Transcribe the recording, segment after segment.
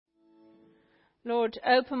Lord,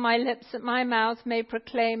 open my lips that my mouth may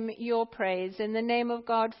proclaim your praise. In the name of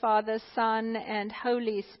God, Father, Son, and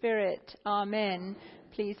Holy Spirit. Amen.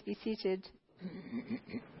 Please be seated.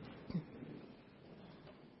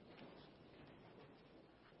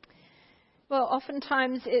 Well,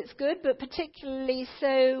 oftentimes it's good, but particularly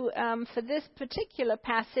so for this particular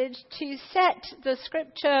passage, to set the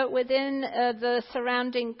scripture within the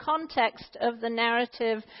surrounding context of the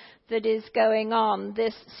narrative that is going on.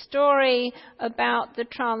 This story about the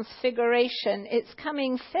transfiguration, it's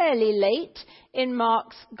coming fairly late in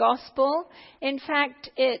Mark's gospel. In fact,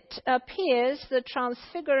 it appears, the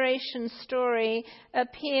transfiguration story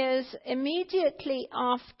appears immediately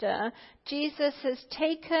after Jesus has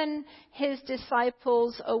taken his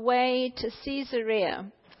disciples away to Caesarea.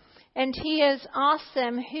 And he has asked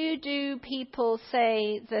them, who do people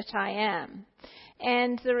say that I am?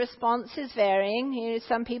 And the response is varying.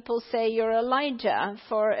 Some people say you're Elijah,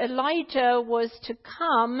 for Elijah was to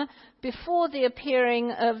come before the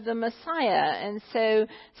appearing of the Messiah. And so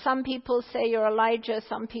some people say you're Elijah,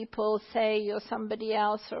 some people say you're somebody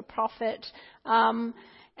else or a prophet. And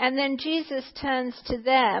then Jesus turns to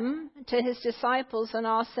them, to his disciples, and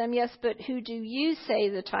asks them, yes, but who do you say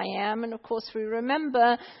that I am? And of course we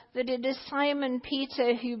remember that it is Simon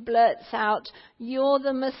Peter who blurts out, you're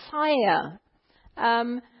the Messiah.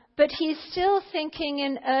 But he's still thinking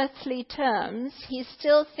in earthly terms. He's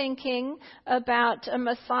still thinking about a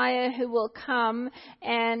Messiah who will come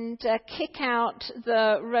and kick out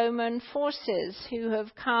the Roman forces who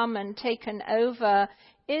have come and taken over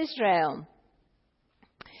Israel.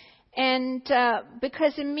 And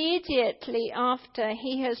because immediately after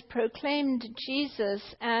he has proclaimed Jesus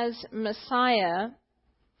as Messiah,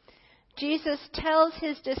 Jesus tells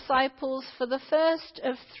his disciples for the first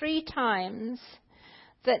of 3 times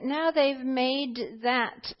that now they've made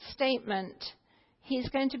that statement, he's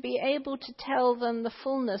going to be able to tell them the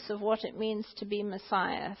fullness of what it means to be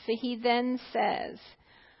Messiah. For he then says,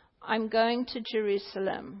 I'm going to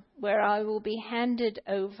Jerusalem, where I will be handed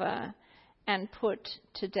over and put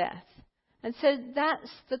to death. And so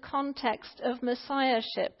that's the context of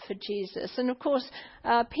messiahship for Jesus. And of course,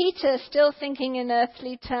 Peter still thinking in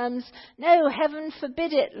earthly terms, no, heaven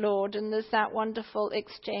forbid it, Lord. And there's that wonderful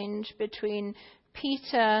exchange between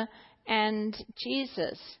Peter and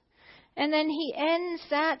Jesus. And then he ends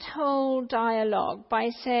that whole dialogue by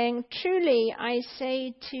saying, truly I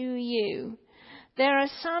say to you, there are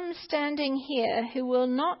some standing here who will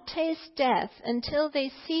not taste death until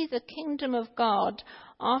they see the kingdom of God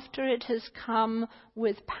after it has come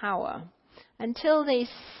with power. Until they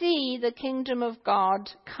see the kingdom of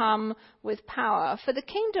God come with power. For the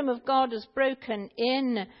kingdom of God is broken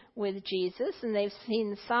in with Jesus, and they've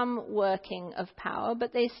seen some working of power,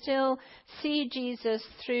 but they still see Jesus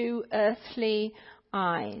through earthly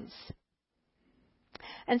eyes.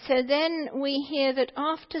 And so then we hear that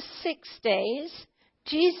after 6 days,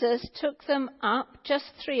 Jesus took them up, just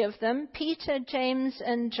 3 of them, Peter, James,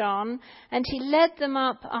 and John, and he led them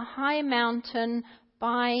up a high mountain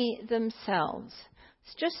by themselves.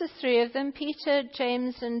 It's just the 3 of them, Peter,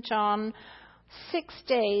 James, and John, 6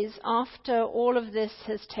 days after all of this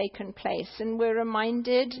has taken place. And we're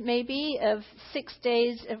reminded maybe of 6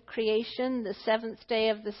 days of creation, the 7th day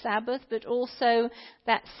of the Sabbath, but also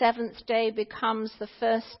that 7th day becomes the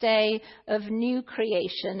first day of new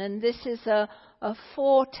creation. And this is a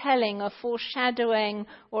foretelling, a foreshadowing,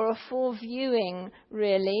 or a foreviewing,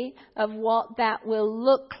 really, of what that will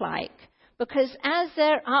look like. Because as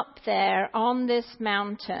they're up there on this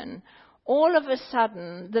mountain, all of a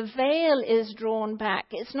sudden, the veil is drawn back.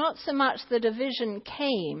 It's not so much that a vision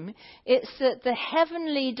came, it's that the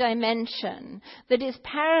heavenly dimension that is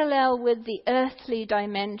parallel with the earthly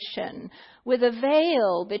dimension, with a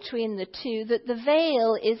veil between the two, that the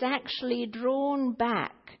veil is actually drawn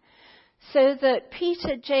back, so that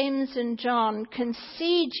Peter, James, and John can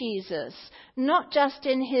see Jesus, not just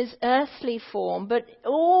in his earthly form, but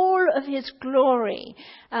all of his glory.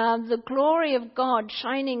 The glory of God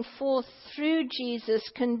shining forth through Jesus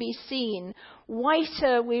can be seen.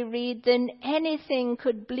 Whiter, we read, than anything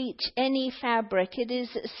could bleach any fabric. It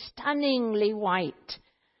is stunningly white.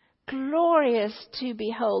 Glorious to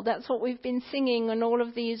behold. That's what we've been singing in all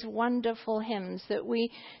of these wonderful hymns,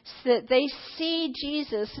 that they see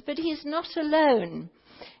Jesus, but he's not alone.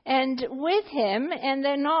 And with him, and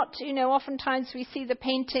they're not, oftentimes we see the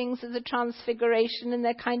paintings of the Transfiguration and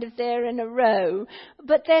they're kind of there in a row,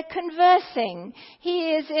 but they're conversing.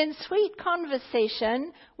 He is in sweet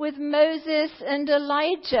conversation with Moses and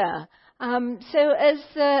Elijah. So as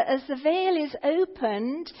the veil is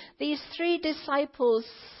opened, these 3 disciples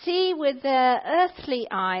see with their earthly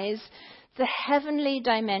eyes the heavenly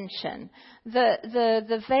dimension.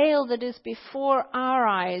 The veil that is before our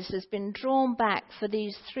eyes has been drawn back for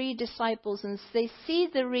these three disciples, and they see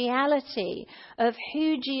the reality of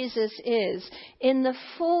who Jesus is in the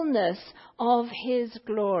fullness of his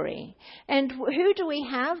glory. And who do we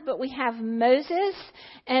have? But we have Moses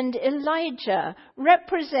and Elijah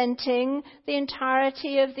representing the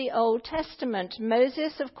entirety of the Old Testament.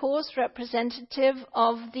 Moses, of course, representative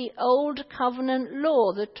of the Old Covenant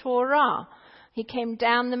law, the Torah. He came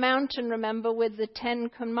down the mountain, remember, with the 10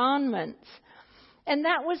 Commandments. And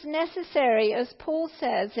that was necessary, as Paul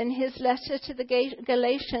says in his letter to the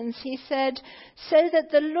Galatians. He said, so that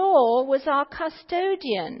the law was our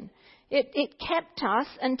custodian. It kept us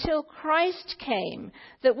until Christ came,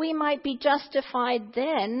 that we might be justified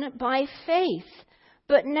then by faith.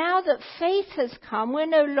 But now that faith has come, we're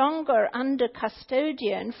no longer under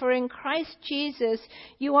custodian, for in Christ Jesus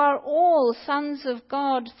you are all sons of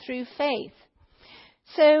God through faith.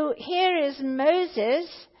 So here is Moses,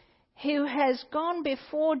 who has gone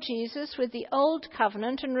before Jesus with the Old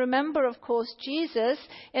Covenant. And remember, of course, Jesus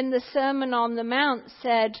in the Sermon on the Mount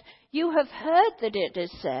said, you have heard that it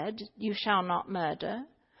is said, you shall not murder.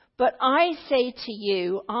 But I say to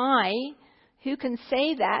you, who can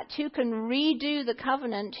say that, who can redo the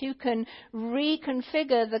covenant, who can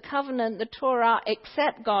reconfigure the covenant, the Torah,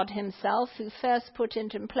 except God himself, who first put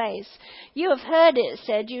it in place. You have heard it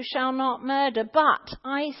said, you shall not murder, but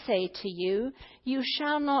I say to you, you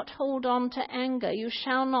shall not hold on to anger. You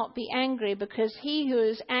shall not be angry, because he who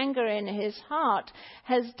has anger in his heart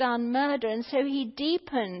has done murder. And so he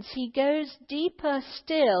deepens, he goes deeper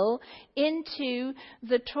still into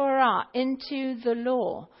the Torah, into the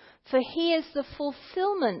law. For he is the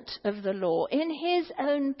fulfillment of the law in his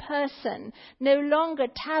own person, no longer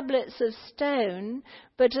tablets of stone,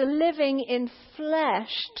 but a living,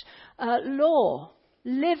 enfleshed law,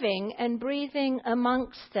 living and breathing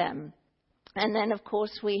amongst them. And then, of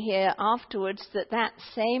course, we hear afterwards that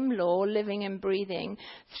same law, living and breathing,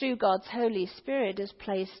 through God's Holy Spirit, is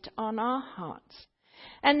placed on our hearts.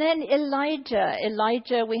 And then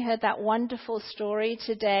Elijah, we heard that wonderful story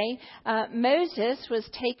today. Moses was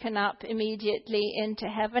taken up immediately into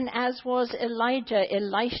heaven, as was Elijah.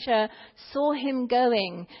 Elisha saw him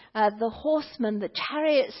going. The horsemen, the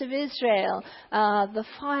chariots of Israel, the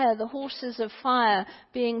fire, the horses of fire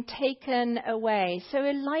being taken away. So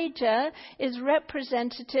Elijah is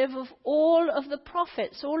representative of all of the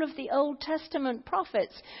prophets, all of the Old Testament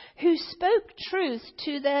prophets who spoke truth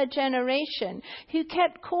to their generation, who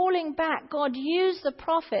kept calling back. God used the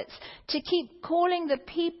prophets to keep calling the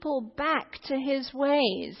people back to his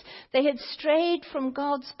ways. They had strayed from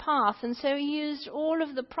God's path, and so he used all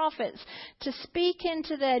of the prophets to speak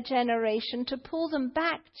into their generation, to pull them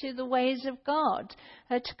back to the ways of God,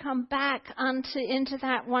 to come back into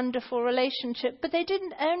that wonderful relationship. But they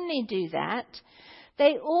didn't only do that.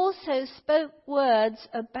 They also spoke words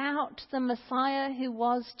about the Messiah who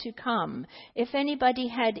was to come. If anybody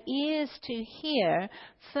had ears to hear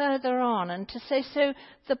further on and to say, so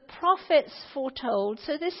the prophets foretold.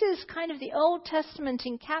 So this is kind of the Old Testament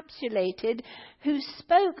encapsulated, who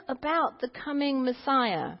spoke about the coming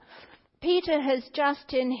Messiah. Peter has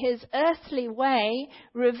just in his earthly way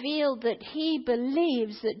revealed that he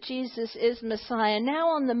believes that Jesus is Messiah. Now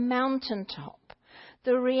on the mountaintop,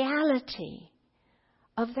 the reality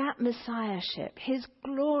of that Messiahship, his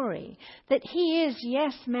glory, that he is,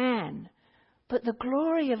 yes, man, but the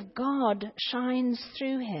glory of God shines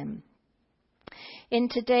through him. In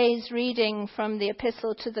today's reading from the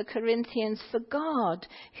Epistle to the Corinthians, for God,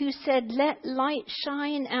 who said, let light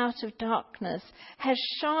shine out of darkness, has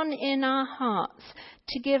shone in our hearts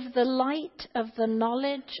to give the light of the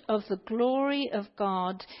knowledge of the glory of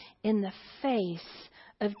God in the face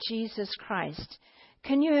of Jesus Christ.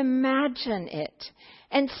 Can you imagine it?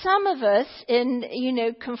 And some of us,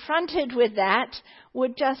 confronted with that,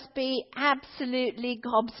 would just be absolutely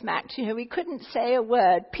gobsmacked. We couldn't say a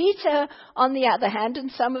word. Peter, on the other hand,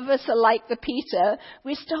 and some of us are like the Peter,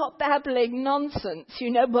 we start babbling nonsense.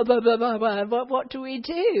 Blah, blah, blah, blah, blah. What do we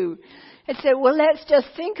do? And so, well, let's just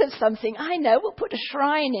think of something. I know, we'll put a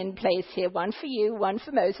shrine in place here. One for you, one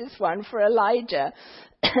for Moses, one for Elijah.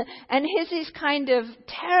 And his is kind of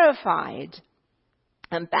terrified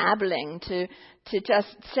and babbling to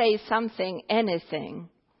just say something, anything.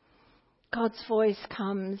 God's voice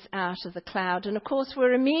comes out of the cloud. And of course,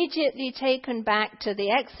 we're immediately taken back to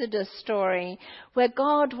the Exodus story, where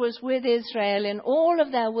God was with Israel in all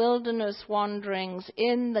of their wilderness wanderings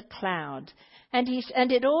in the cloud. And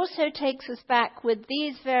it also takes us back with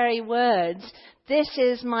these very words, this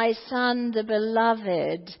is my son, the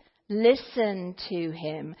beloved, Listen to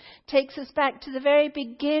him. Takes us back to the very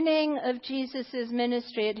beginning of Jesus'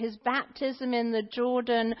 ministry at his baptism in the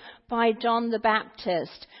Jordan by John the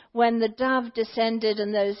Baptist, when the dove descended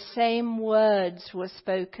and those same words were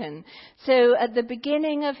spoken. So at the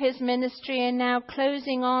beginning of his ministry and now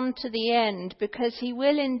closing on to the end, because he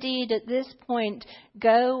will indeed at this point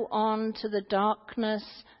go on to the darkness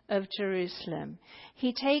of Jerusalem.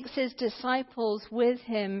 He takes his disciples with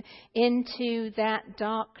him into that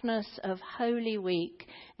darkness of Holy Week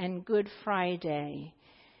and Good Friday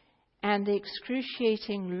and the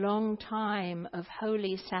excruciating long time of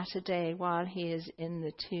Holy Saturday while he is in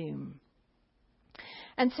the tomb.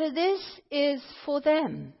 And so this is for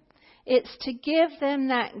them. It's to give them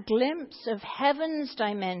that glimpse of heaven's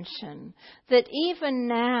dimension that even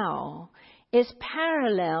now is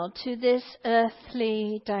parallel to this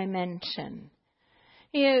earthly dimension.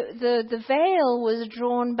 You know, the veil was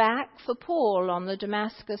drawn back for Paul on the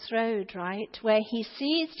Damascus Road, right? Where he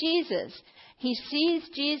sees Jesus. He sees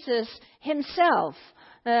Jesus himself.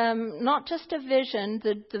 Not just a vision.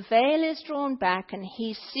 The veil is drawn back and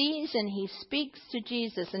he sees and he speaks to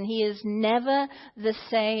Jesus and he is never the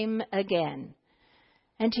same again.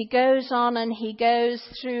 And he goes on and he goes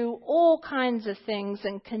through all kinds of things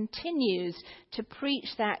and continues to preach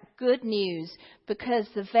that good news because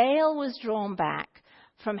the veil was drawn back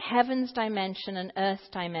from heaven's dimension and earth's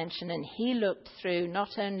dimension. And he looked through, not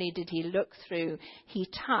only did he look through, he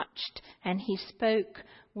touched and he spoke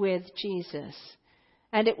with Jesus.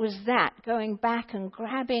 And it was that, going back and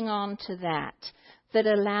grabbing onto that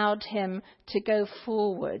allowed him to go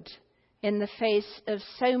forward in the face of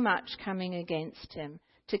so much coming against him,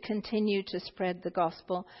 to continue to spread the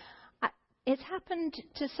gospel. It's happened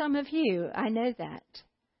to some of you. I know that.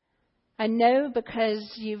 I know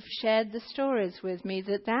because you've shared the stories with me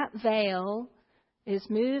that veil is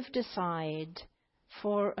moved aside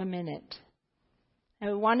for a minute.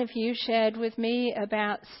 Now, one of you shared with me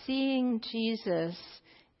about seeing Jesus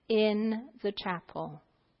in the chapel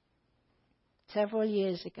several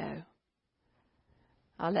years ago.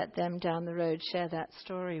 I'll let them down the road share that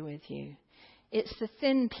story with you. It's the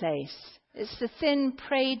thin place. It's the thin,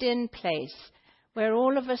 prayed-in place where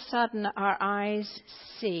all of a sudden our eyes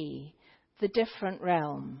see the different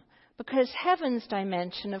realm. Because heaven's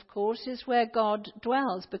dimension, of course, is where God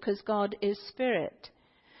dwells, because God is spirit.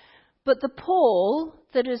 But the pall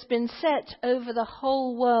that has been set over the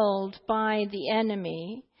whole world by the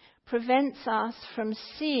enemy prevents us from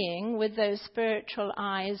seeing with those spiritual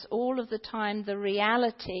eyes all of the time the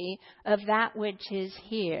reality of that which is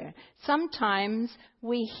here. Sometimes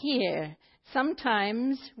we hear.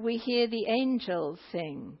 Sometimes we hear the angels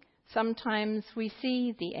sing. Sometimes we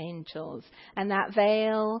see the angels, and that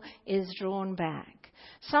veil is drawn back.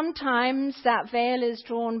 Sometimes that veil is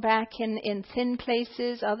drawn back in thin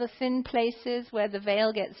places, other thin places where the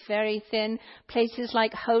veil gets very thin. Places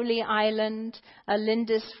like Holy Island,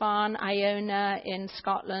 Lindisfarne, Iona in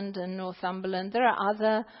Scotland and Northumberland. There are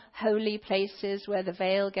other holy places where the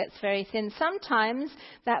veil gets very thin. Sometimes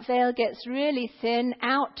that veil gets really thin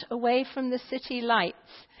out away from the city lights,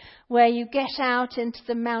 where you get out into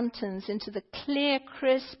the mountains, into the clear,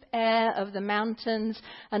 crisp air of the mountains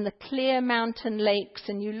and the clear mountain lakes,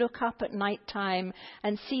 and you look up at night time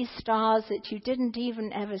and see stars that you didn't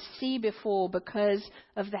even ever see before because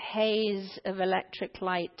of the haze of electric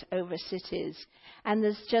light over cities. And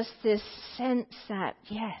there's just this sense that,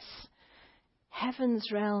 yes, heaven's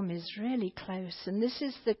realm is really close, and this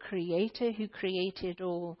is the Creator who created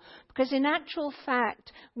all. Because in actual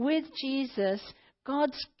fact, with Jesus,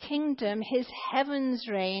 God's kingdom, his heaven's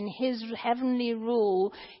reign, his heavenly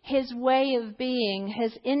rule, his way of being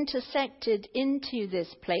has intersected into this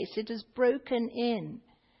place. It has broken in.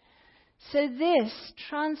 So this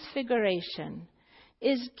transfiguration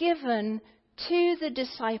is given to the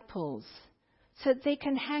disciples so that they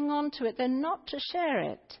can hang on to it. They're not to share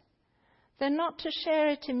it. They're not to share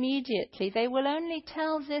it immediately. They will only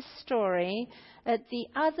tell this story at the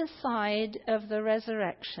other side of the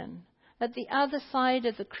resurrection, at the other side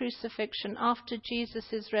of the crucifixion, after Jesus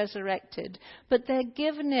is resurrected. But they're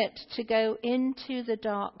given it to go into the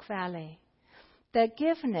dark valley. They're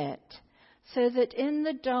given it so that in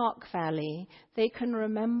the dark valley they can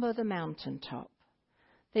remember the mountaintop.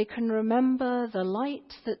 They can remember the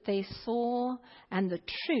light that they saw and the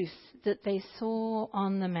truth that they saw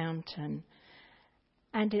on the mountain.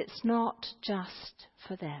 And it's not just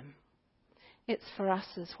for them. It's for us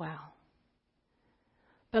as well.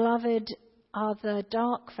 Beloved, are the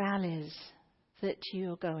dark valleys that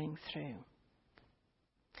you're going through?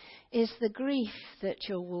 Is the grief that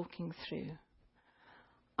you're walking through?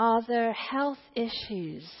 Are there health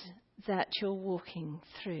issues that you're walking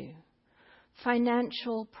through,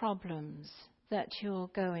 financial problems that you're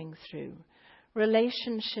going through,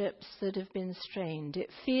 relationships that have been strained. It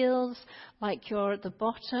feels like you're at the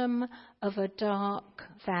bottom of a dark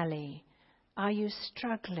valley. Are you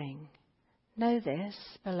struggling? Know this,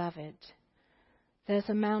 beloved. There's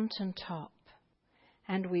a mountaintop,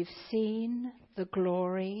 and we've seen the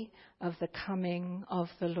glory of the coming of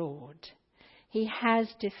the Lord. He has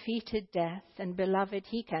defeated death, and beloved,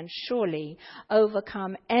 he can surely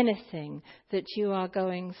overcome anything that you are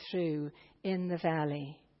going through in the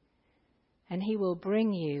valley. And he will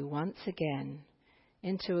bring you once again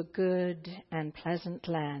into a good and pleasant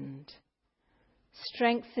land,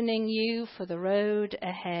 strengthening you for the road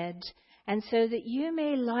ahead, and so that you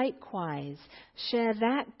may likewise share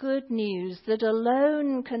that good news that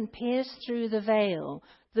alone can pierce through the veil,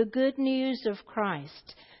 the good news of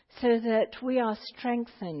Christ, so that we are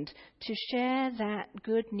strengthened to share that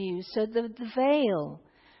good news, so that the veil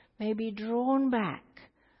may be drawn back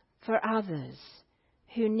for others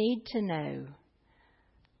who need to know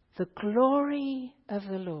the glory of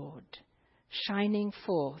the Lord shining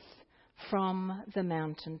forth from the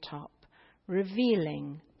mountaintop,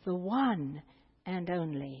 revealing the one and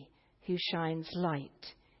only who shines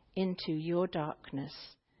light into your darkness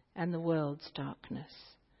and the world's darkness.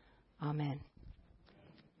 Amen.